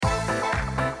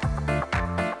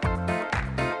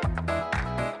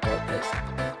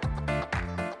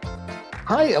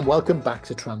Hi, and welcome back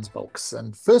to Transvox.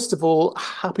 And first of all,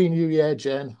 Happy New Year,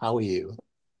 Jen. How are you?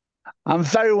 I'm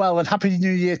very well, and Happy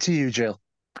New Year to you, Jill.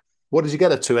 What did you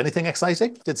get up to? Anything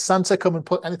exciting? Did Santa come and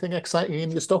put anything exciting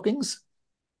in your stockings?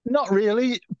 Not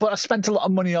really, but I spent a lot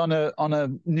of money on a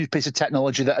new piece of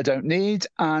technology that I don't need,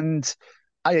 and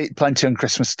I ate plenty on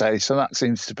Christmas Day, so that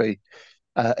seems to be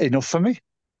enough for me.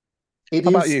 It How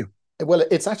about is, you? well,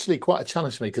 it's actually quite a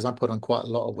challenge for me because I put on quite a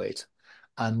lot of weight.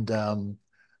 And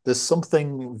there's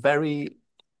something very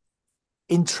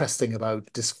interesting about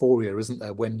dysphoria, isn't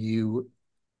there, when you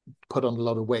put on a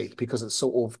lot of weight because it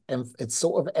sort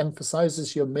of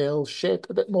emphasizes your male shape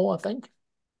a bit more, I think.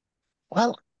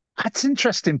 Well, that's an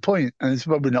interesting point, and it's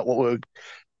probably not what we're.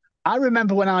 I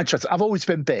remember when I've always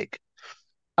been big,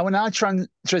 and when I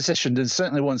transitioned, and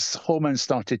certainly once hormones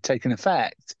started taking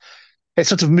effect, it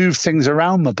sort of moved things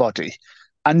around my body,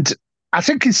 and I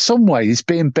think in some ways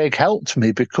being big helped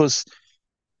me because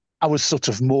I was sort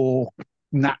of more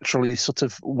naturally sort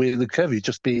of weirdly curvy,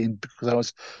 just being because I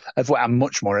was overweight. I'm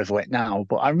much more overweight now,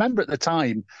 but I remember at the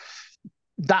time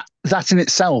that in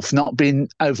itself, not being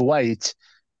overweight,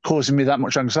 causing me that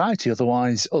much anxiety.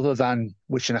 Otherwise, other than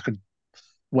wishing I could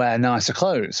wear nicer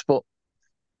clothes. But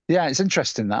yeah, it's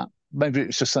interesting that maybe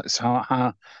it's just that's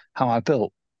how I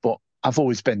built. But I've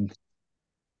always been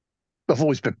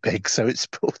big, so it's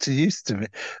put to use to me.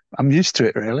 I'm used to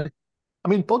it, really. I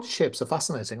mean, body shapes are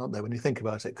fascinating, aren't they, when you think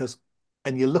about it?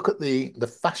 And you look at the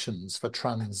fashions for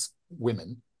trans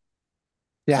women,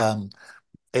 Yeah. um,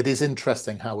 it is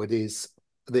interesting how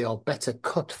they are better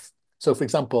cut. So, for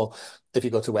example, if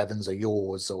you go to Evans or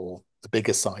yours or the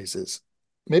bigger sizes,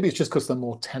 maybe it's just because they're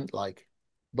more tent-like,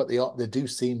 but they do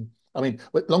seem. I mean,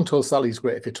 long tall Sally is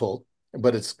great if you're tall,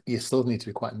 but it's you still need to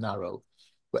be quite narrow.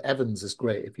 But Evans is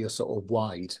great if you're sort of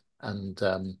wide and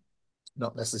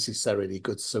not necessarily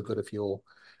so good if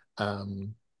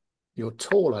um, you're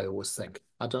tall. I always think.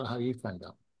 I don't know how you find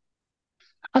that.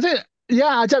 I think,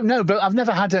 yeah, I don't know, but I've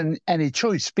never had any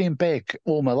choice being big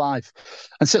all my life.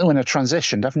 And certainly when I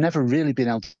transitioned, I've never really been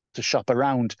able to shop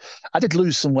around. I did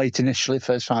lose some weight initially,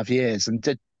 first 5 years, and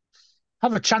did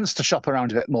have a chance to shop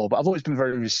around a bit more, but I've always been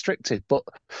very restricted. But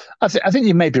I think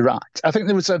you may be right. I think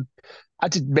I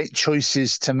did make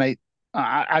choices to make.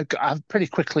 I pretty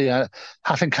quickly, I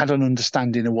think, had an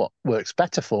understanding of what works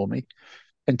better for me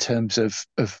in terms of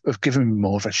giving me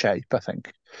more of a shape. I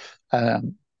think.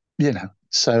 Um,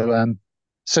 so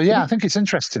But yeah, I think it's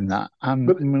interesting that I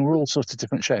but mean, we're all sorts of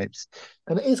different shapes.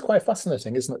 And it is quite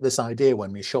fascinating, isn't it? This idea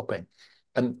when we're shopping,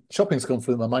 and shopping's gone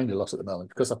through my mind a lot at the moment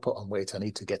because I put on weight. I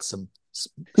need to get some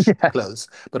Yeah, clothes,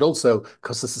 but also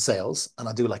because it's the sales, and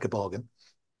I do like a bargain.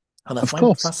 And I of find it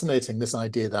course. fascinating this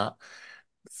idea that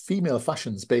female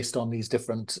fashion's based on these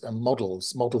different model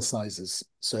sizes.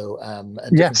 So, and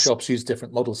different Yes, shops use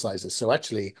different model sizes. So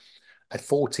actually, a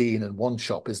 14 in one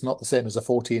shop is not the same as a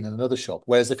 14 in another shop.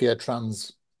 Whereas if you're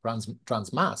trans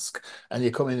mask and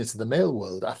you're coming into the male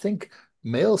world, I think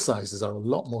male sizes are a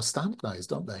lot more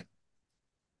standardized, aren't they?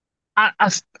 I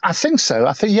think so.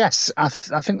 I think yes. I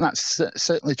think that's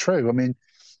certainly true. I mean,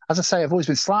 as I say, I've always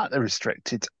been slightly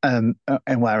restricted in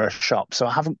where I shop, so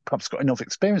I haven't perhaps got enough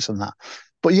experience on that.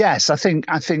 But yes, I think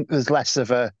there's less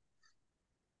of a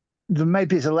there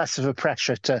maybe is a less of a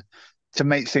pressure to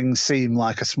make things seem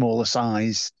like a smaller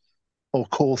size or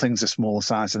call things a smaller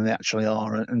size than they actually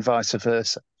are, and vice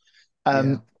versa. Yeah.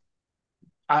 Um,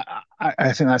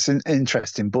 I think that's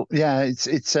interesting, but yeah, it's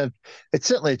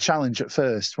certainly a challenge at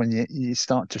first when you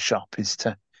start to shop is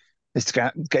to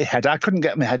get your head. I couldn't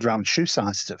get my head around shoe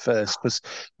sizes at first because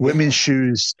women's Yeah.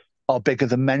 shoes are bigger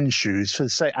than men's shoes. For the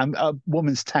sake, a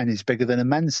woman's 10 is bigger than a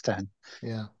men's 10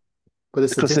 Yeah. But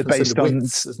it's the because they're difference in the based on.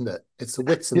 widths, isn't it? It's the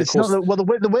widths and the It's not course. well,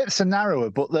 the widths are narrower,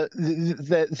 but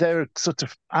they're sort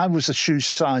of. I was a shoe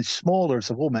size smaller as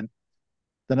a woman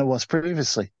than I was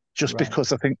previously, just Right.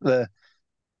 because I think the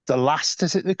last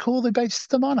is it they call they based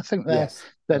them on. I think Yes.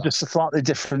 The they're just a last. slightly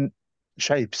different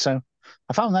shape. So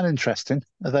I found that interesting.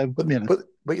 Although,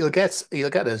 But you'll get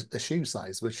a shoe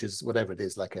size, which is whatever it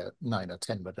is, like a 9 or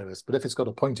 10, whatever it is. But if it's got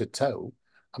a pointed toe,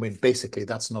 I mean, basically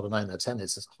that's not a 9 or 10,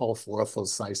 it's a half or a full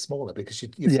size smaller because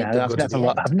your feet yeah, don't go to the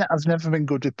end. I've never been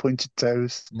good with pointed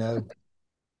toes. No.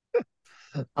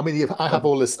 I mean, I have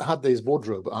all this, I had this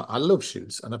wardrobe. I love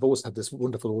shoes, and I've always had this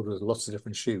wonderful wardrobe with lots of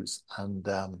different shoes.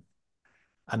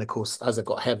 And of course, as I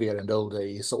got heavier and older,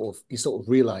 you sort of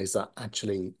realize that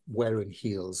actually wearing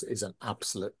heels is an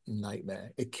absolute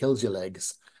nightmare. It kills your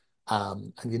legs,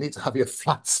 and you need to have your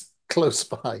flats close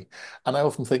by. And I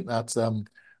often think that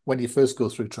when you first go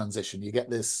through transition, you get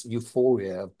this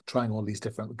euphoria of trying all these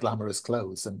different glamorous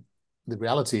clothes, and the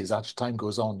reality is, as time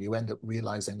goes on, you end up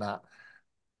realizing that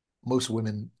most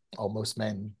women or most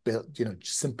men build,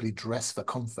 simply dress for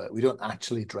comfort. We don't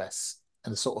actually dress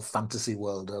in a sort of fantasy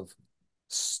world of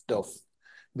stuff.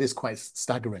 It is quite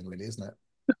staggering, really, isn't it?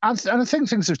 And I think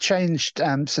things have changed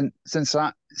since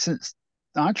I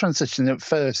transitioned. At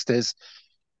first, is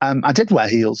I did wear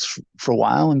heels for a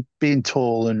while, and being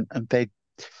tall and big,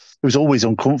 it was always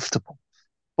uncomfortable.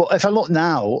 But if I look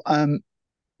now,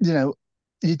 you know,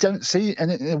 you don't see,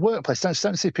 and in the workplace, don't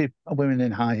see people, women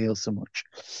in high heels so much.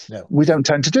 No. We don't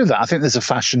tend to do that. I think there's a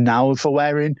fashion now for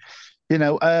wearing,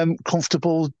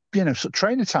 comfortable, sort of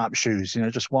trainer type shoes.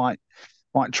 Just white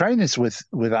trainers with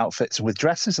outfits with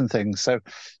dresses and things. So,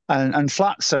 and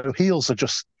flats. So heels are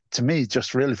just to me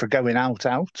just really for going out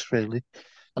really.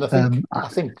 And I Um, think I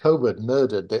think COVID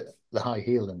murdered the high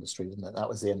heel industry, didn't it? That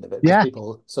was the end of it because yeah,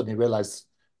 people suddenly realized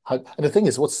how. And the thing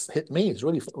is, what's hit me is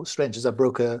really strange. Is I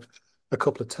broke a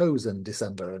couple of toes in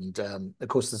December, and of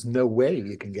course, there's no way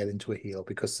you can get into a heel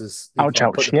because you ouch,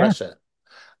 can't put ouch. the Yeah, pressure.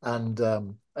 And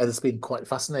it's been quite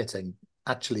fascinating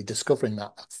actually discovering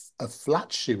that a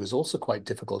flat shoe is also quite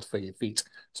difficult for your feet.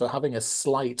 So having a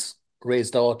slight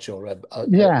raised arch or a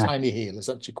yeah, tiny heel is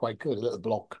actually quite good, a little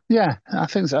block. yeah. I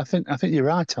think so. I think you're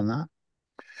right on that.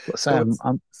 But So Sam, it's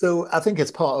so I think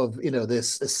it's part of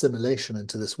this assimilation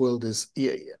into this world is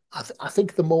yeah, yeah. I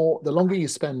think the longer you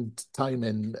spend time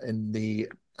in the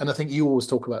and I think you always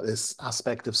talk about this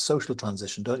aspect of social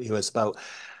transition, don't you? It's about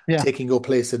yeah, taking your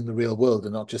place in the real world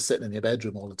and not just sitting in your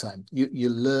bedroom all the time. You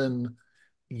learn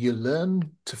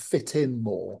to fit in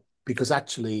more because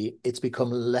actually it's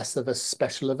become less of a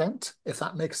special event, if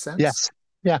that makes sense. yes,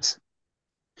 yes.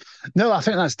 No, I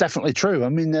think that's definitely true. I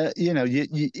mean,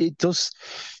 it does.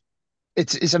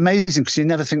 It's amazing because you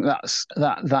never think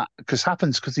that because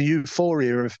happens because the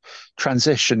euphoria of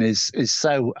transition is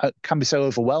so can be so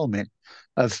overwhelming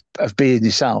of being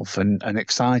yourself and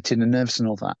exciting and nervous and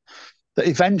all that that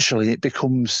eventually it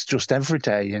becomes just every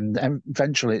day and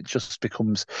eventually it just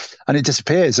becomes and it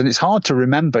disappears and it's hard to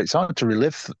remember. It's hard to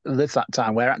live that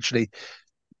time where actually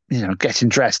getting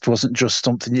dressed wasn't just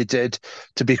something you did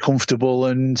to be comfortable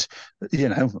and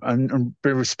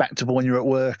be respectable when you're at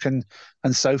work and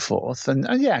so forth. And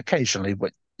yeah, occasionally,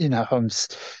 but I'm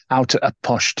out at a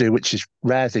posh do, which is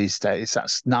rare these days.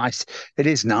 That's nice. It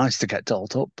is nice to get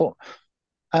dolled up, but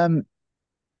um,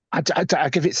 I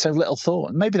give it so little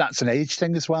thought. Maybe that's an age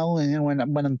thing as well. When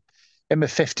I'm in my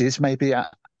 50s, maybe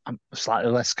I'm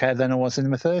slightly less care than I was in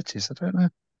my 30s. I don't know.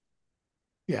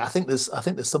 Yeah, I think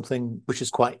there's something which is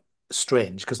quite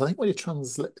strange because I think when you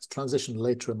transition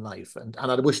later in life, and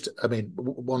I wished, I mean,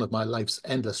 one of my life's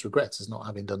endless regrets is not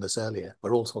having done this earlier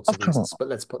for all sorts Of of course, reasons. But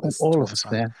let's put this to all of one us side.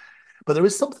 there. But there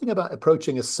is something about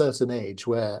approaching a certain age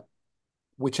where,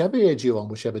 whichever age you're on,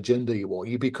 whichever gender you are,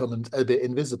 you become a bit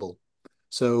invisible.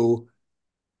 So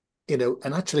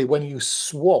and actually when you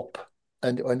swap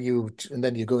and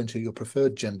then you go into your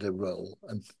preferred gender role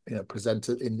and present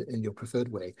it in your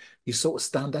preferred way, you sort of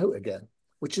stand out again,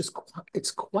 which is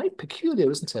quite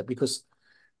peculiar, isn't it? Because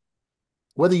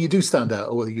whether you do stand out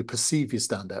or whether you perceive you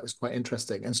stand out is quite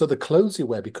interesting. And so the clothes you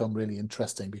wear become really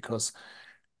interesting because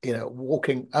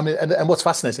walking. I mean, and what's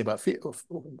fascinating about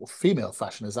female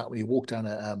fashion is that when you walk down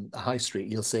a high street,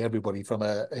 you'll see everybody from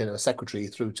a secretary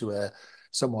through to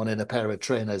someone in a pair of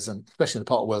trainers, and especially in the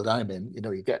part of the world I'm in,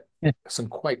 you get Yeah, some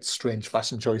quite strange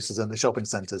fashion choices in the shopping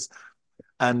centres,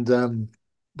 and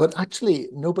but actually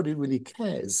nobody really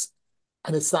cares,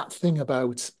 and it's that thing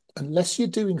about unless you're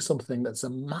doing something that's a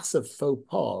massive faux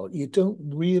pas, you don't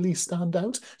really stand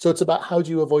out. So it's about how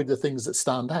do you avoid the things that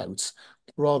stand out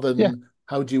rather yeah. than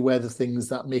how do you wear the things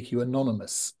that make you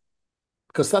anonymous?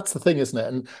 Because that's the thing, isn't it?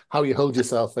 And how you hold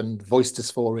yourself and voice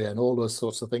dysphoria and all those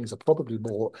sorts of things are probably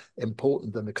more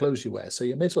important than the clothes you wear. So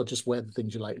you may as well just wear the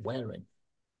things you like wearing.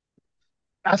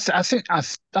 I think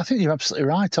you're absolutely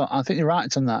right. I think you're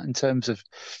right on that in terms of.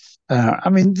 I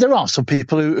mean, there are some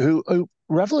people who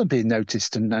revel in being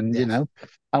noticed, and Yes.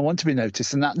 I want to be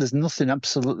noticed, and that there's nothing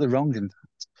absolutely wrong in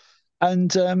that.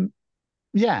 And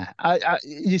yeah,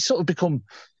 you sort of become.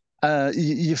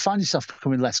 You find yourself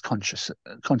becoming less conscious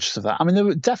of that. I mean, there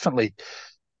were definitely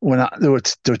there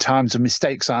were times and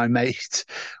mistakes I made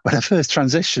when I first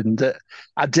transitioned that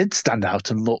I did stand out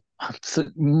and look.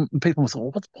 People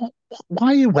thought, why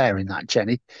are you wearing that,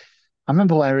 Jenny? I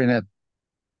remember wearing a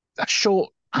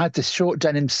short. I had this short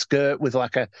denim skirt with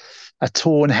like a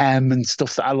torn hem and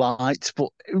stuff that I liked, but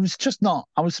it was just not.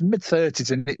 I was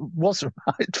mid-30s and it wasn't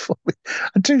right for me.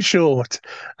 I'm too short,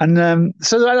 and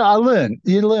so I learned.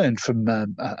 You learn from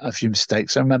a few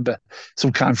mistakes. I remember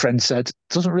some kind friend said,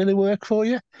 "Doesn't really work for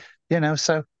you,"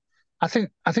 So I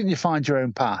think you find your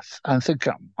own path. And I think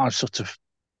I sort of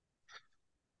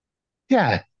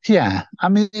yeah. Yeah, I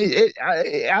mean,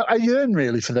 I yearn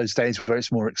really for those days where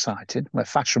it's more exciting, where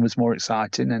fashion was more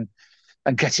exciting,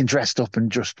 and getting dressed up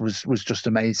and just was just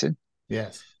amazing.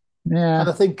 Yes. Yeah, And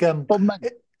I think but man,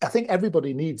 I think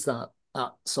everybody needs that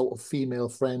sort of female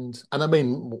friend. And I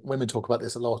mean, women talk about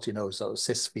this a lot, sort of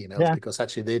cis females, yeah, because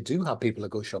actually they do have people to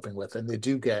go shopping with, and they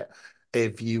do get a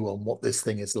view on what this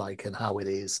thing is like and how it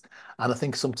is. And I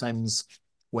think sometimes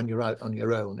when you're out on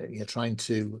your own, and you're trying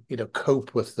to,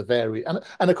 cope with the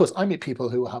and of course, I meet people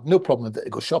who have no problem that they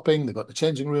go shopping, they've got the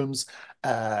changing rooms,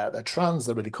 they're trans,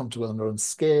 they're really comfortable in their own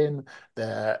skin,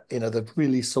 they've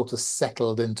really sort of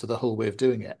settled into the whole way of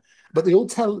doing it. But they all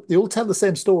tell the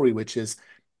same story, which is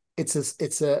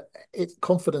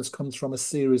confidence comes from a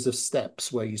series of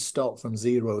steps where you start from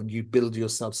zero and you build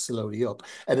yourself slowly up.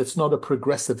 And it's not a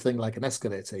progressive thing like an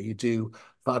escalator. You do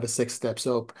 5 or 6 steps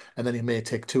up, and then you may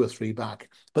take two or three back.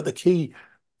 But the key,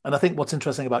 and I think what's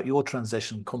interesting about your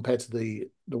transition compared to the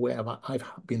way I've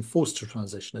been forced to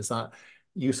transition, is that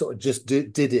you sort of just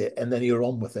did it and then you're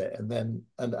on with it. And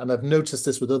I've noticed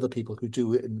this with other people who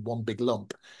do it in one big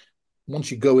lump.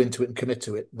 Once you go into it and commit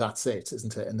to it, that's it,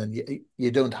 isn't it? And then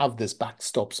you don't have this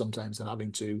backstop sometimes and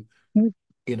having to, no,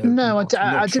 not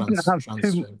I didn't have too.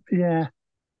 transition. Yeah,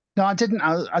 no, I didn't.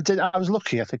 I did. I was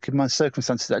lucky. I think in my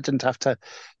circumstances, I didn't have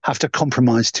to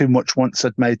compromise too much once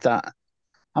I'd made that.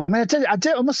 I mean, I did. I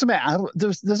did. I must admit,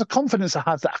 there's a confidence I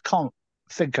had that I can't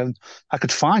think of, I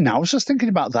could find now. I was just thinking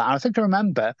about that. I think I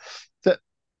remember that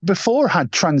before I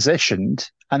had transitioned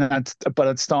but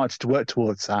I'd started to work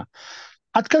towards that.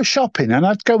 I'd go shopping and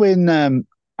I'd go in.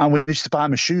 And we used to buy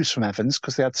my shoes from Evans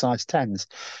because they had size 10s.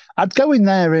 I'd go in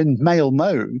there in male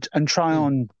mode and try Mm.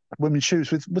 on women's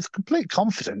shoes with complete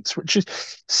confidence, which is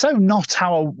so not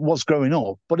how I was growing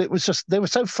up. But it was just they were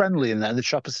so friendly in there, the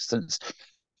shop assistants.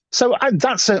 So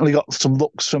that certainly got some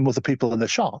looks from other people in the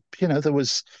shop. There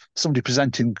was somebody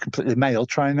presenting completely male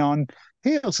trying on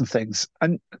heels and things,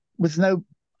 and with no,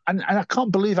 and I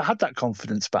can't believe I had that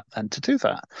confidence back then to do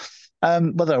that.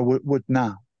 Whether I would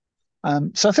now.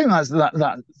 So I think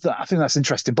I think that's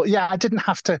interesting. But yeah, I didn't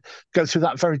have to go through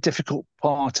that very difficult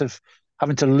part of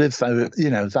having to live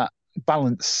that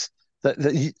balance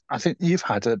I think you've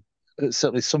had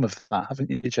certainly some of that, haven't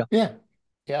you, Jill? Yeah.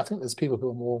 Yeah, I think there's people who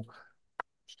are more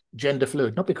gender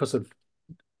fluid, not because of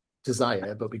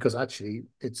desire, but because actually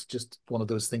it's just one of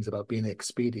those things about being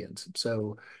expedient.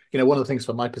 So, one of the things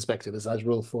from my perspective is as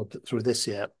roll forward through this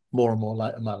year, more and more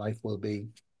light in my life will be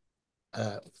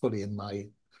fully in the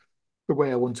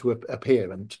way I want to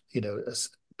appear, and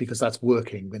because that's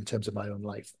working in terms of my own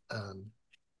life.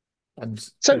 And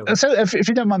So if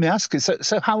you don't mind me asking,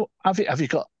 so how have you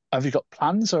got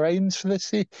plans or aims for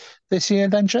this year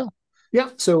then, Jill? yeah.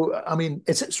 So I mean,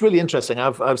 it's really interesting.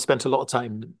 I've spent a lot of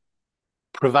time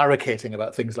prevaricating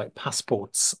about things like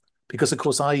passports because, of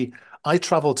course, I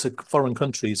travel to foreign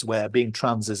countries where being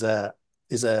trans is a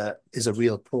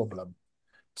real problem.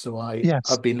 So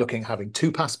Yes. I've been looking at having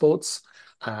two passports.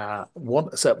 But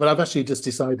I've actually just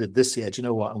decided this year, do you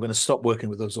know what? I'm going to stop working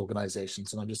with those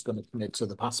organizations and I'm just going to commit to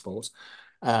the passport.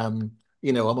 I'm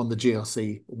on the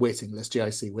GIC waiting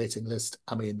list.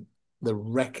 I mean, the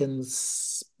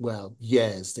reckons, well,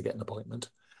 years to get an appointment.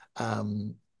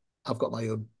 Um, I've got my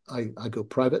own, I go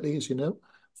privately, as you know,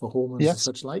 for hormones and Yes.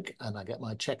 such like, and I get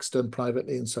my checks done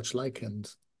privately and such like,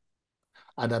 and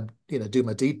I, do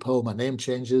my deed poll, my name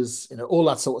changes, all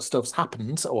that sort of stuff's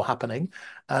happened or happening.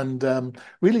 And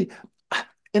really,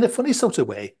 in a funny sort of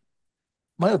way,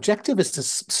 my objective is to,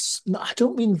 I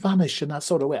don't mean vanish in that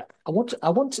sort of way. I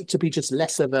want it to be just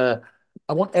less of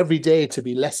I want every day to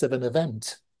be less of an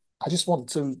event. I just want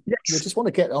to, you Yes. just want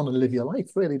to get on and live your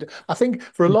life, really. I think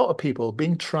for a lot of people,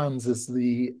 being trans is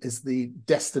the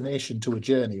destination to a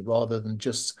journey rather than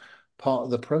just part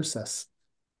of the process.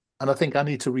 And I think I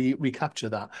need to recapture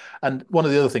that. And one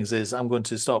of the other things is I'm going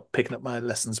to start picking up my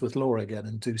lessons with Laura again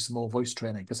and do some more voice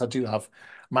training because I do have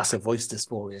massive voice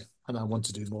dysphoria and I want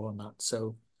to do more on that.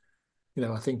 So,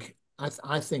 I think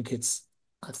there's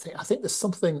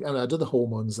something, and I do the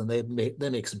hormones and they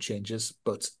make some changes,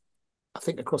 but I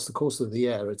think across the course of the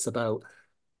year, it's about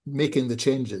making the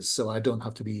changes so I don't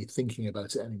have to be thinking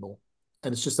about it anymore.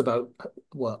 And it's just about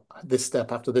this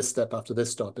step after this step after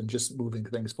this step and just moving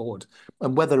things forward.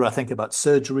 And whether I think about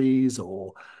surgeries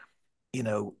or, you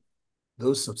know,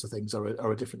 those sorts of things are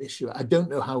a different issue. I don't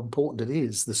know how important it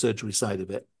is, the surgery side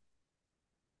of it.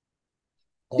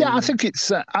 Yeah, I On think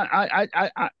it's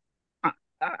I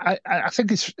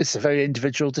think it's a very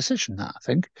individual decision that I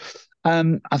think.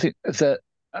 I think that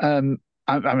I mean,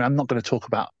 I'm not going to talk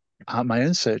about my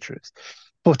own surgeries,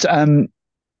 but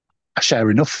I share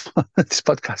enough on this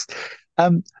podcast.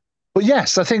 Um, But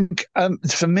yes, I think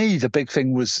for me the big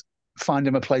thing was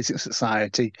finding my place in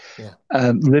society,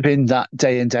 Yeah. living that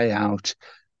day in day out,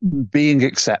 being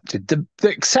accepted. The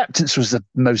acceptance was the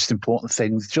most important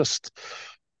thing. Just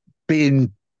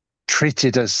being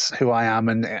treated as who I am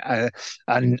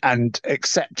and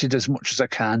accepted as much as I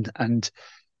can and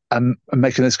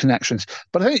making those connections.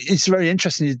 But I think it's very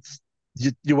interesting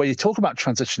the way you talk about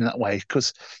transition in that way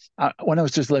because when I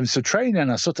was just learning some training,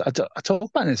 I talk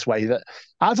about it in this way that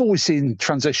I've always seen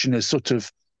transition as sort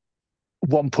of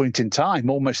one point in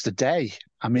time, almost a day.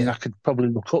 I mean, I Yeah. could probably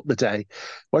look up the day.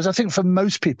 Whereas I think for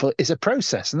most people, it's a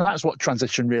process. And that's what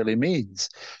transition really means,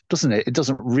 doesn't it? It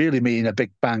doesn't really mean a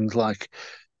big bang like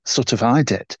sort of I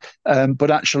did,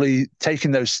 but actually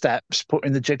taking those steps,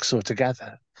 putting the jigsaw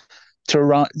together to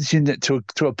arrive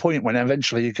to a point when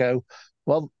eventually you go,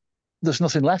 well, there's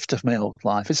nothing left of my old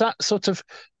life. Is that sort of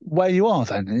where you are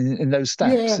then in those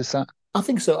steps? Yeah, Is that I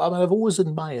think so. I mean, I've always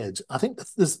admired. I think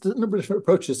there's a number of different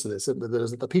approaches to this. And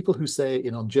there's the people who say,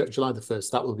 on July the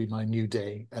 1st, that will be my new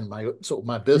day and my sort of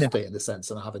my yeah, birthday in the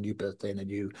sense, and I have a new birthday and a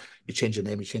new, you change your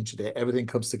name, you change your day, everything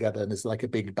comes together and it's like a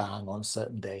big bang on a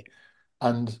certain day.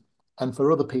 And and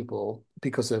for other people,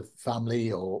 because of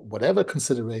family or whatever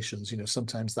considerations,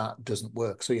 sometimes that doesn't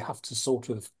work. So you have to sort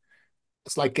of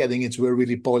it's like getting into a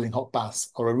really boiling hot bath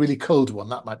or a really cold one.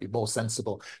 That might be more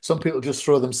sensible. Some people just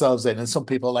throw themselves in, and some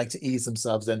people like to ease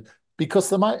themselves in because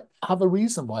they might have a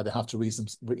reason why they have to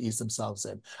ease themselves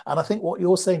in. And I think what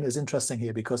you're saying is interesting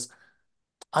here because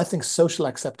I think social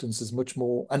acceptance is much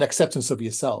more, and acceptance of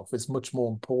yourself is much more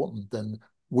important than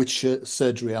which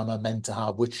surgery am I meant to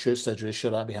have, which surgery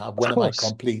should I be have, of when am I course.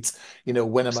 complete,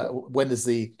 when am I, when is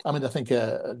I mean, I think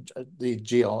the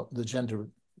gender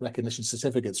recognition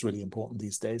certificate is really important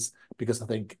these days because I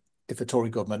think if the Tory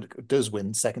government does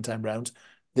win second time round,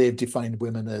 they've defined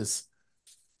women as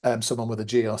someone with a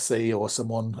GRC or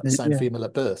someone assigned Yeah. female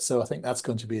at birth. So I think that's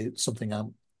going to be something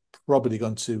I'm probably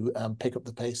going to pick up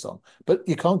the pace on. But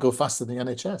you can't go faster than the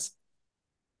NHS.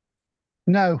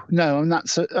 No, no, and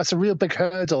that's a real big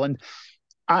hurdle, and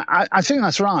I think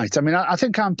that's right. I mean, I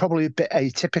think I'm probably a bit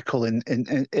atypical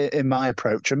in my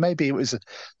approach, and maybe it was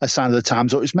a sign of the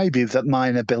times, or it was maybe that my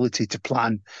inability to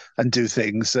plan and do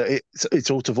things. It's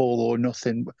sort of all or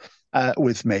nothing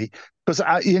with me because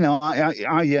I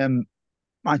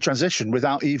transitioned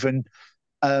without even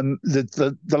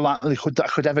the likelihood that I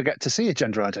could ever get to see a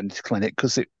gender identity clinic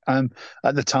because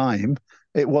at the time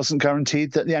it wasn't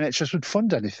guaranteed that the NHS would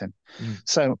fund anything. Mm.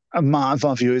 So my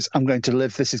view is I'm going to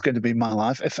live. This is going to be my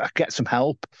life. If I get some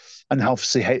help, and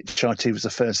obviously HRT was the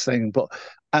first thing, but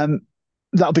um,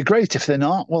 that'll be great. If they're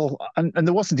not, well, and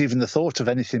there wasn't even the thought of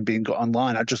anything being got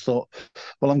online. I just thought,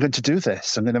 well, I'm going to do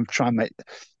this. I'm going to try and make,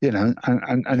 and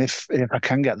Yeah. if I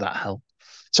can get that help.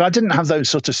 So I didn't have those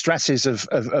sort of stresses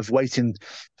of waiting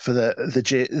for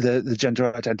the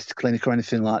gender identity clinic or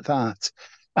anything like that.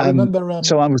 I remember.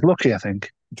 So I was lucky, I think.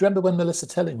 Do you remember when Melissa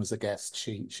Telling was a guest?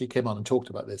 She came on and talked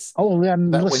about this. Oh yeah, That when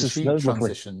Melissa's she so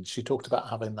lovely. transitioned, she talked about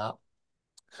having that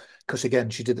because again,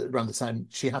 she did it around the time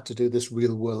she had to do this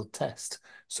real world test.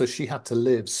 So she had to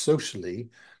live socially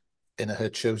in her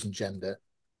chosen gender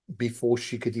before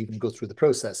she could even go through the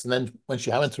process. And then when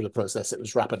she went through the process, it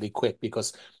was rapidly quick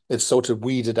because it sort of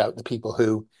weeded out the people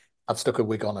who I've stuck a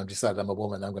wig on and decided I'm a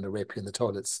woman, I'm going to rape you in the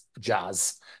toilets,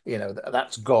 jazz.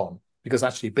 That's gone because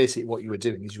actually basically what you were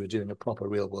doing is you were doing a proper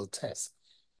real world test.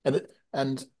 And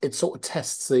it sort of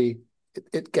tests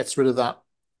it gets rid of that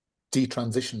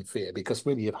detransition fear because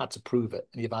really you've had to prove it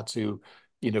and you've had to,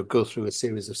 go through a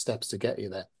series of steps to get you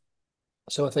there.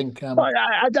 So I think But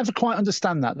I never quite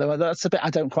understand that though. That's the bit I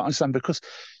don't quite understand because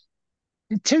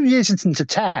 2 years into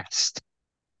test,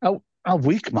 a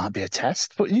week might be a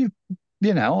test, but I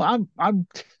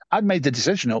made the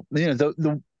decision up.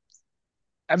 The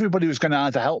everybody was going to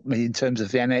either help me in terms of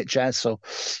the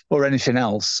NHS or anything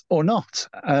else or not.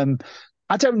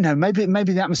 I don't know. Maybe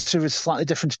the atmosphere was slightly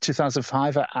different to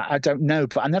 2005. I don't know,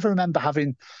 but I never remember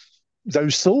having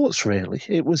those thoughts. Really,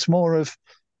 it was more of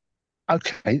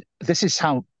okay, this is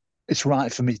how it's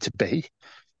right for me to be,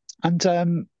 and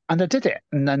I did it,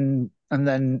 and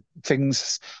then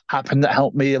things happened that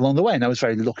helped me along the way, and I was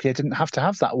very lucky. I didn't have to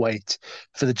have that wait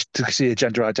to see a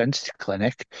gender identity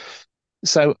clinic.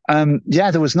 So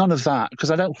yeah, there was none of that because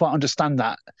I don't quite understand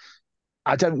that.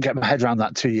 I don't get my head around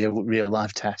that 2 year real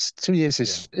life test. 2 years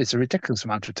yeah. is a ridiculous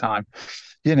amount of time.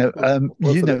 Well,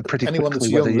 You for know pretty anyone quickly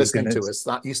that's whether young you're listening going to. to us,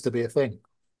 that used to be a thing.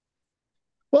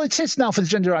 Well, it is now for the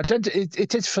gender identity.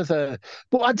 It is for the.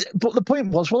 But the point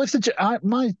was, well, if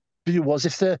my view was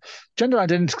if the gender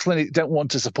identity clinic don't want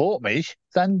to support me,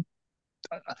 then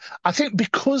I think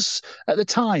because at the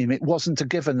time it wasn't a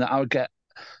given that I would get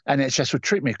NHS would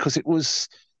treat me because it was.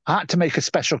 I had to make a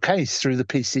special case through the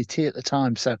PCT at the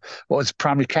time. So, what was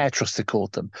Primary Care Trust, they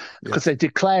called them, because Yes. they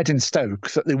declared in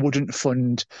Stoke that they wouldn't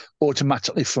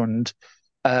automatically fund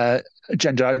uh,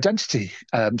 gender identity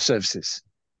services,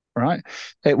 right?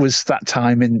 It was that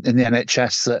time in the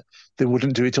NHS that they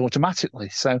wouldn't do it automatically.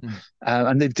 So, Mm.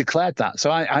 and they've declared that. So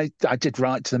I did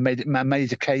write to them,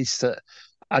 made a case that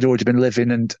I'd already been living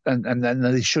and then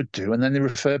they should do. And then they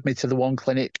referred me to the one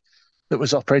clinic that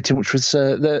was operating, which was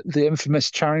the infamous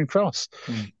Charing Cross.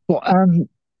 Mm. Well,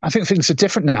 I think things are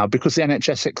different now because the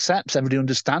NHS accepts, everybody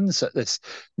understands that this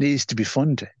needs to be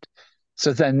funded.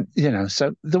 So then,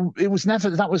 it was never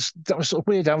that was sort of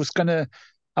weird. I was gonna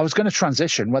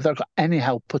transition whether I got any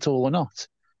help at all or not.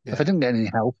 If I Yeah. didn't get any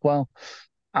help, well,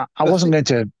 I But I wasn't think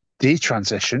going to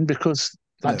detransition because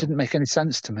that no. didn't make any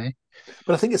sense to me.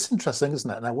 But I think it's interesting,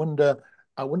 isn't it? And I wonder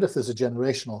if there's a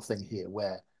generational thing here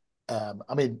where,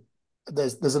 I mean,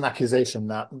 there's an accusation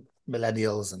that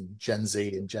millennials and Gen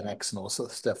Z and Gen X and all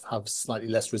sort of stuff have slightly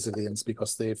less resilience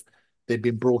because they've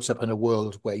been brought up in a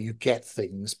world where you get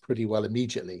things pretty well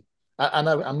immediately. And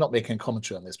I'm not making a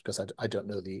commentary on this because I don't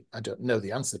know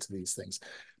the answer to these things,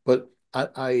 but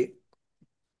I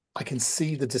can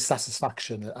see the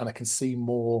dissatisfaction and I can see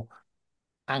more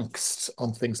angst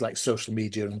on things like social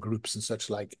media and groups and such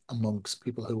like amongst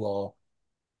people who are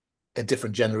a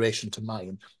different generation to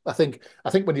mine. I think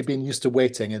when you've been used to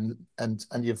waiting and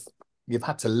you've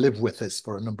had to live with this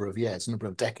for a number of years, a number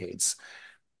of decades,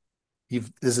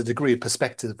 there's a degree of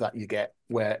perspective that you get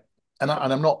where and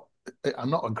I'm not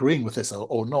agreeing with this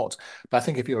or not, but I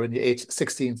think if you're in your age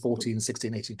 16, 14,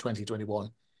 16, 18, 20, 21,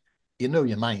 you know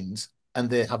your mind and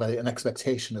they have an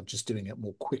expectation of just doing it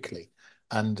more quickly.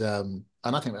 And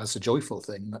I think that's a joyful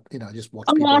thing. I just watch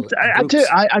Oh, people in I do, groups.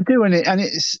 I do, and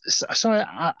it's sorry,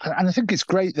 and I think it's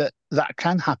great that that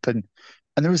can happen,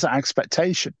 and there is that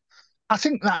expectation. I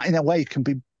think that in a way can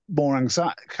be more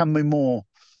anxiety, can be more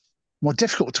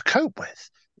difficult to cope with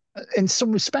in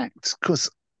some respects, because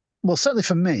well, certainly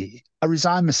for me, I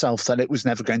resigned myself that it was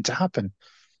never going to happen.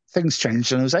 Things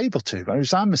changed and I was able to. I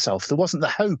resigned myself. There wasn't the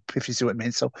hope, if you see what I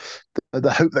mean. So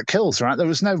the hope that kills, right? There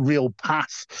was no real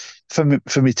path for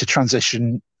me to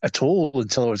transition at all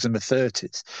until I was in my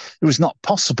 30s. It was not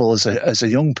possible as a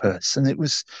young person. It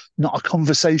was not a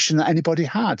conversation that anybody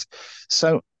had.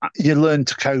 So you learn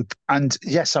to cope. And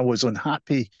yes, I was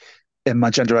unhappy in my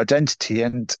gender identity,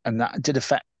 and that did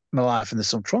affect my life, and there's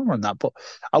some trauma in that. But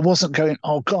I wasn't going,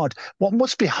 oh God, what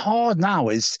must be hard now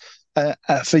is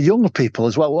for younger people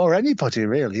as well, or anybody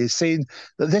really, is seeing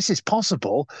that this is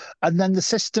possible, and then the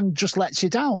system just lets you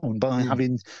down by Mm.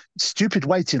 having stupid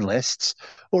waiting lists,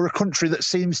 or a country that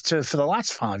seems to, for the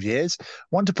last 5 years,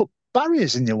 want to put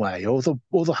barriers in your way, or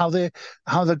how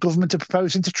the government are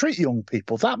proposing to treat young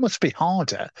people. That must be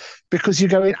harder because you're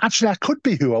going, actually, I could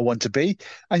be who I want to be,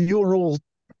 and you're all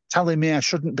telling me I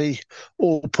shouldn't be,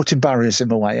 or putting barriers in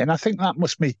my way. And I think that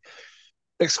must be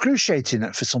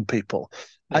excruciating for some people.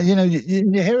 Yeah. And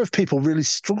you hear of people really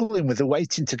struggling with the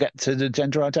waiting to get to the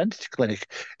gender identity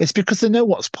clinic. It's because they know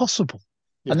what's possible,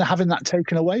 Yeah. and they're having that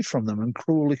taken away from them and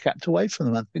cruelly kept away from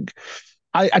them. I think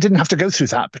I didn't have to go through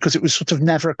that because it was sort of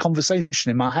never a conversation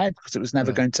in my head because it was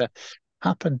never Right. going to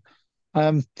happen.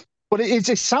 Um, but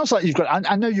it sounds like you've got.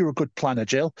 I know you're a good planner,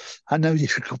 Jill. I know you're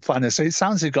a good planner. So it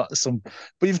sounds you've got some,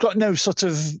 but you've got no sort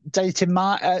of date in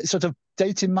mind. Sort of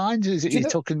date in mind. Is it Do you you're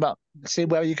know? talking about? See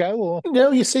where you go, or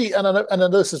No, you see, and I know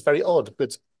this is very odd,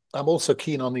 but I'm also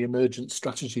keen on the emergent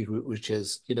strategy route, which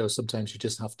is, sometimes you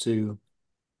just have to,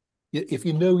 if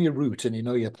you know your route and you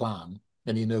know your plan,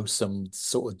 and you know some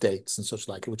sort of dates and such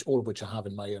like, which all of which I have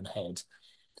in my own head,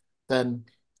 then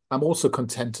I'm also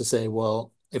content to say,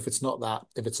 well, if it's not that,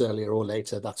 if it's earlier or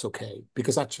later, that's okay.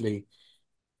 Because actually,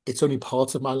 it's only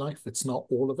part of my life. It's not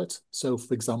all of it. So,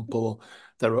 for example,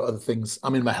 there are other things. I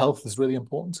mean, my health is really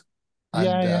important.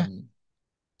 yeah, And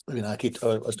yeah,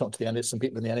 I was talking to some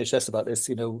people in the NHS about this.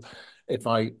 If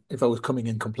I was coming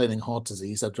in complaining heart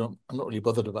disease, I'm not really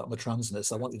bothered about my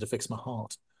transness. I want you to fix my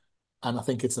heart. And I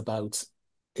think it's about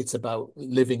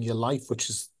living your life, which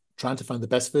is trying to find the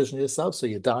best version of yourself. So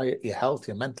your diet, your health,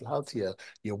 your mental health, your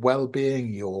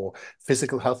well-being, your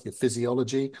physical health, your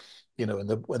physiology. In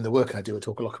the work I do, I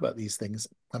talk a lot about these things.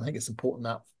 And I think it's important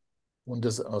that one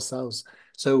does it ourselves.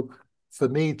 So for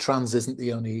me, trans isn't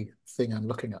the only thing I'm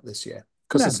looking at this year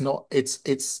because no,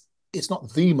 it's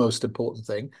not the most important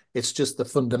thing. It's just the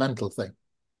fundamental thing.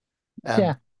 Um,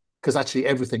 yeah, because actually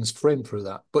everything's framed through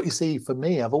that. But you see, for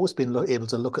me, I've always been able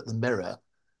to look at the mirror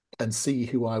and see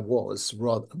who I was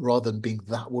rather than being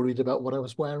that worried about what I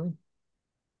was wearing.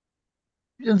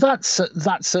 that's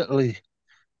certainly.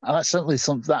 That's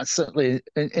certainly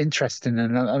interesting,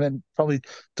 and I mean, probably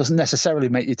doesn't necessarily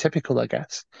make you typical, I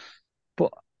guess.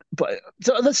 But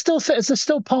so is there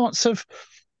still parts of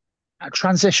a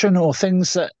transition or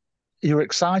things that you're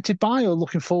excited by or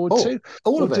looking forward Oh, to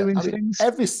all or of it. doing I mean,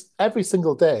 things? every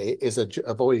single day is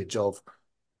a voyage of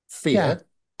Yeah. fear,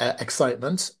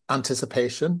 excitement,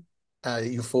 anticipation,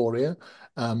 euphoria.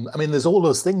 I mean, there's all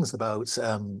those things about,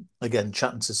 again,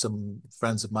 chatting to some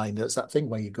friends of mine. It's that thing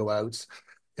where you go out,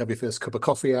 you have your first cup of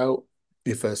coffee out,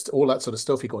 your first, all that sort of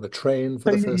stuff. You go on a train for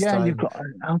So the first yeah, you've time.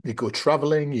 got You go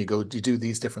traveling, you do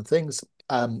these different things.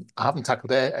 I haven't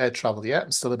tackled air travel yet.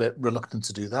 I'm still a bit reluctant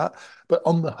to do that. But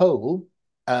on the whole,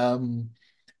 um,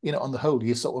 on the whole,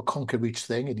 you sort of conquer each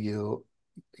thing and you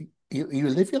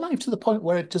live your life to the point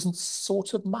where it doesn't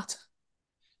sort of matter.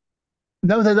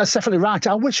 no, that's definitely right.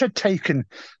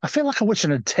 I feel like I wish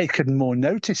I had taken more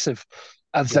notice of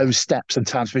Yeah. those steps and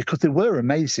times because they were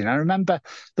amazing. I remember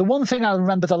the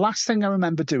last thing I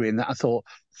remember doing that I thought,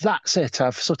 that's it.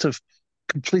 I've sort of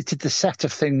completed the set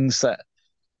of things that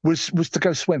was to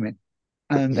go swimming.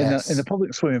 And in a Yes.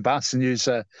 public swimming bath and use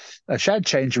a shared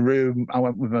changing room. I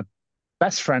went with my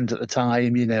best friend at the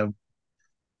time,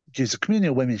 use a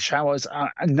communal women's showers,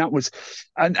 and that was,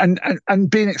 and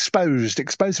being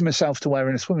exposing myself to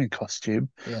wearing a swimming costume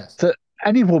Yes. that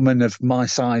any woman of my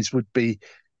size would be,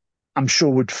 I'm sure,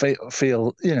 would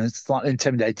feel slightly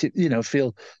intimidated,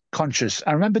 feel conscious.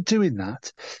 I remember doing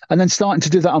that, and then starting to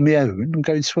do that on my own and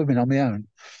going swimming on my own.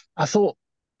 I thought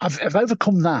I've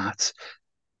overcome that.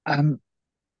 Um,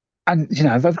 and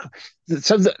I've overcome,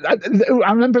 so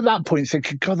I remember at that point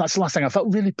thinking, God, that's the last thing. I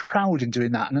felt really proud in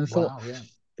doing that, and I thought, Wow. Yeah.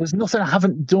 there's nothing I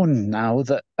haven't done now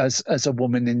that as a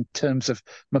woman in terms of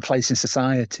my place in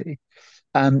society.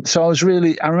 So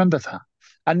I remember that,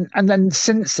 and then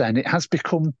since then it has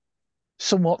become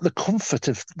somewhat the comfort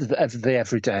of the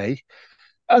everyday,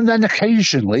 and then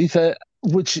occasionally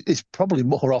which is probably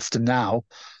more often now,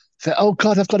 that oh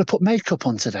God, I've got to put makeup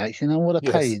on today. What a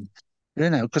Yes. pain.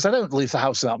 Because I don't leave the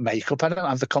house without makeup. I don't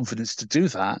have the confidence to do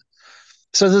that.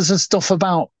 So there's this stuff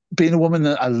about being a woman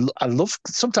that I love.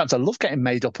 Sometimes I love getting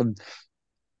made up and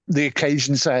the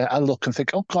occasions I look and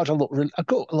think, oh God, I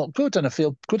look good and I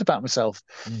feel good about myself.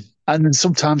 Mm. And then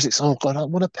sometiz it's, oh God,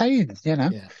 what a pain, Yeah.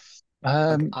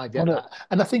 I get what a, that.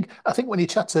 And I think when you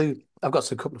chat to, I've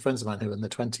got a couple of friends of mine who are in their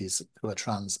 20s who are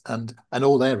trans, and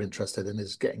all they're interested in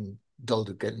is getting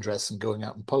dulled, getting dressed and going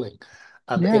out and pulling.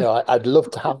 And yeah, I'd love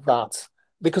to have that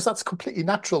because that's completely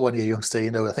natural when you're a youngster.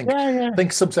 I think yeah, yeah,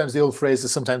 sometimes the old phrase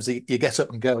is sometimes you get up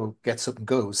and go, gets up and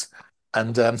goes.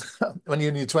 And when you're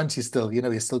in your 20s still,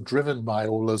 you're still driven by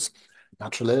all those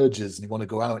natural urges and you want to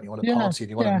go out and you want to yeah, party and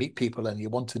you want to yeah. meet people and you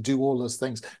want to do all those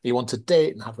things. You want to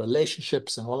date and have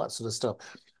relationships and all that sort of stuff.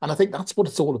 And I think that's what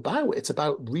it's all about. It's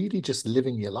about really just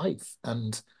living your life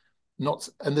and not,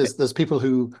 and there's people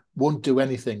who won't do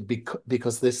anything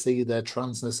because they see their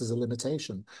transness as a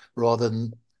limitation rather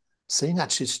than seeing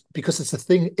actually because it's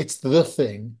the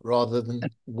thing rather than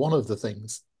one of the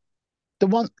things.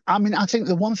 I think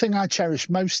the one thing I cherish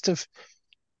most of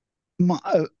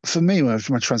for me with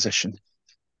my transition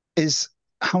is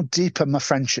how deeper my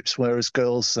friendships were as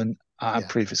girls than I had Yeah.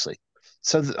 previously.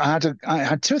 So I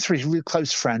had two or three really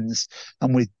close friends,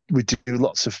 and we do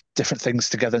lots of different things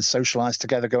together and socialize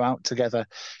together, go out together,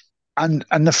 and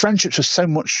the friendships were so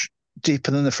much deeper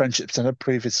than the friendships I had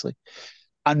previously.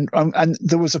 And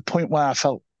there was a point where I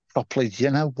felt properly,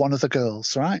 one of the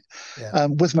girls, right, Yeah.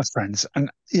 with my friends, and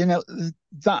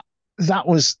that that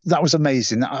was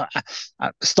amazing. I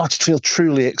started to feel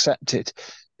truly accepted.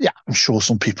 Yeah, I'm sure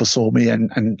some people saw me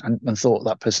and thought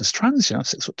that person's trans,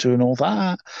 6'2" and all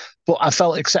that, but I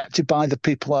felt accepted by the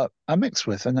people I mixed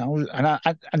with, and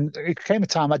it came a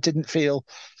time I didn't feel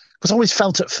because I always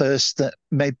felt at first that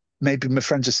maybe my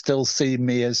friends are still seeing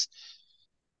me as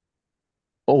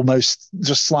almost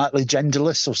just slightly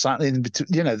genderless or slightly in between.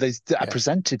 They are Yeah.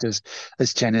 presented as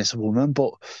Jen as a woman,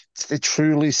 but they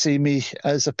truly see me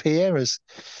as a peer.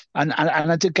 And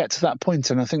I did get to that point,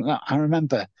 and I think that I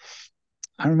remember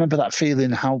that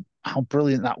feeling how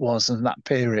brilliant that was in that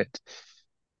period.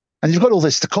 And you've got all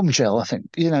this to come, Jill. I think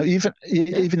Yeah.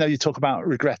 even though you talk about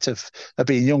regret of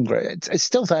being younger, it's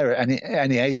still there at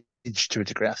any age to a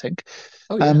degree. I think.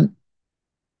 Oh yeah. Um,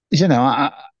 you know,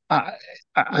 I,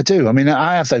 I do. I mean,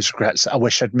 I have those regrets. I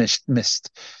wish I'd missed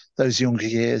those younger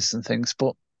years and things,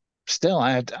 but still,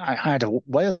 I had a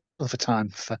whale of a time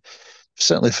for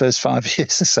certainly the first 5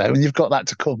 years or so, and you've got that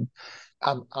to come.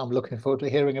 I'm looking forward to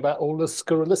hearing about all the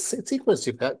scurrilous secrets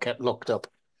you've kept locked up.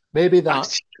 Maybe I,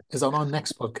 that is on our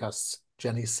next podcast.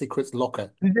 Jenny's Secrets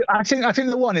Locker. I think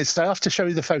the one is I have to show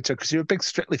you the photo because you're a big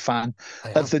Strictly fan I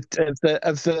of am.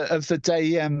 the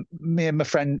day me and my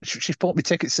friend she bought me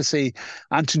tickets to see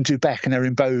Anton Dubek and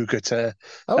Erin Bogue Oh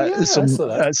yeah, I saw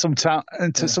that. some town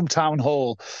to Yeah. some town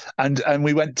hall and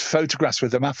we went to photographs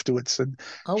with them afterwards and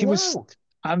Oh he was wow.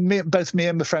 and me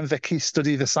and my friend Vicky stood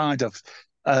either side of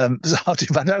Zardy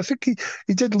Van. I think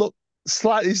he did look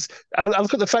slightly. I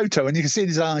look at the photo and you can see in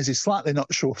his eyes he's slightly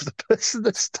not sure of the person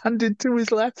that's standing to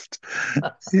his left.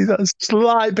 He's got a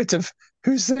slight bit of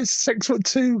who's this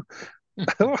 6'2",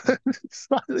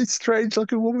 slightly strange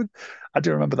looking woman. I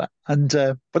do remember that, and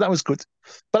but that was good.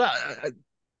 But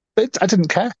I didn't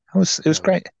care. It was No.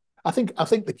 great. I think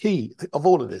the key of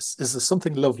all of this is there's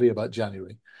something lovely about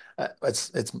January.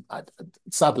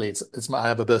 Sadly I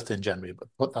have a birthday in January, but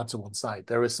put that to one side.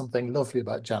 There is something lovely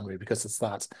about January because it's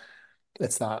that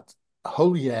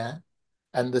whole year.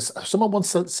 And this someone once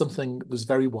said something that was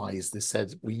very wise. They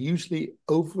said we usually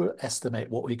overestimate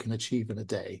what we can achieve in a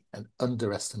day and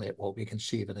underestimate what we can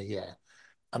achieve in a year.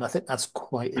 And I think that's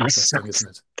quite That's interesting,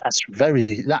 isn't it?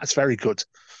 that's very good.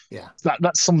 Yeah,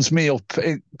 That sums me up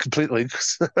completely.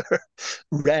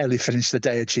 Rarely finish the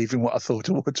day achieving what I thought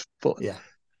I would, but yeah.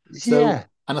 yeah. So,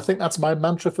 and I think that's my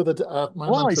mantra for my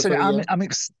Well, mantra for the year.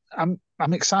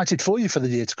 I'm excited for you for the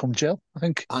year to come, Jill. I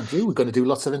think. Andrew, we're going to do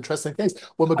lots of interesting things.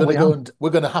 When we're Oh, going to we go are. and we're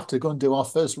going to have to go and do our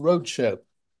first road show.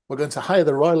 We're going to hire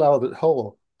the Royal Albert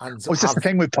Hall and Oh, it's just the have,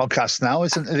 thing with podcasts now,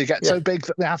 isn't it? They get yeah, so big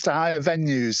that they have to hire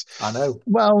venues. I know.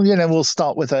 Well, we'll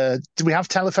start with a. Do we have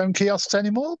telephone kiosks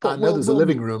anymore? I But know we'll, there's a we'll.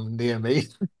 living room near me.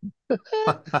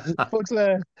 But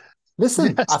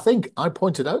Listen, I yes. think I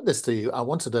pointed out this to you. I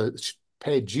wanted to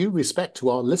pay due respect to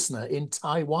our listener in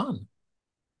Taiwan.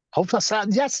 Hope that's that.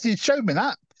 Yes, you showed me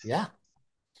that. Yeah.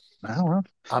 Oh, well,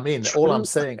 I mean, all I'm true.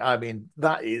 saying, I think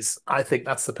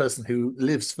that's the person who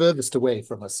lives furthest away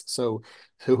from us. So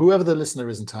whoever the listener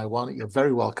is in Taiwan, you're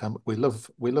very welcome. We love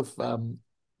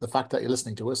the fact that you're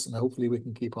listening to us, and hopefully we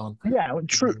can keep on. Yeah,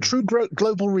 true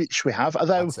global reach we have.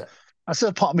 Although That's it. I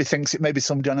still part of me thinks it may be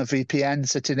somebody on a VPN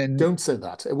sitting in. Don't say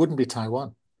that. It wouldn't be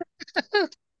Taiwan.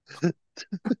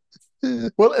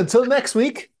 Well, until next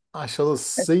week, I shall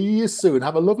see you soon.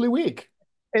 Have a lovely week.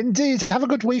 Indeed. Have a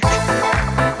good week.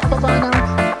 Bye bye now.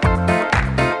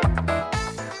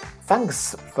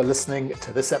 Thanks for listening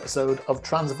to this episode of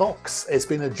Transvox. It's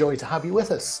been a joy to have you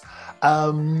with us.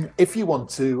 If you want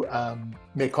to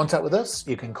make contact with us,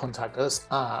 you can contact us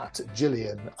at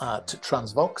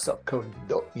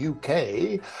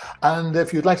gillian@transvox.co.uk. And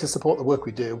if you'd like to support the work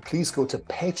we do, please go to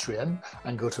Patreon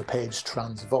and go to page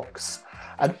Transvox.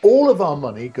 And all of our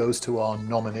money goes to our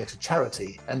nominated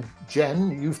charity. And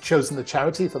Jen, you've chosen the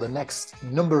charity for the next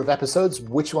number of episodes.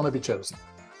 Which one have you chosen?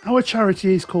 Our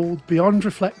charity is called Beyond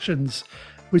Reflections,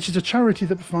 which is a charity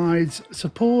that provides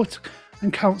support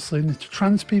and counselling to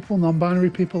trans people,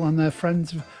 non-binary people and their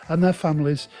friends and their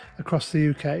families across the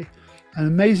UK. An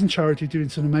amazing charity doing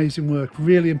some amazing work,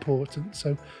 really important.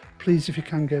 So please, if you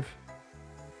can give.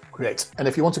 Great. And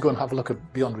if you want to go and have a look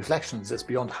at Beyond Reflections, it's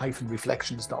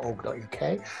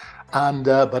beyond-reflections.org.uk. And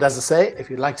but as I say, if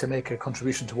you'd like to make a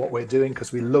contribution to what we're doing,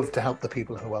 because we love to help the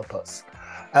people who help us.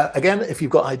 Again, if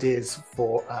you've got ideas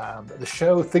for the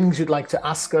show, things you'd like to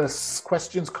ask us,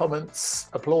 questions, comments,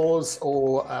 applause,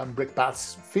 or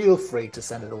brickbats, feel free to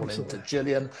send it all in to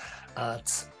Gillian at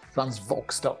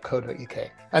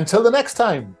transvox.co.uk. Until the next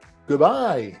time,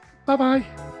 goodbye. Bye-bye.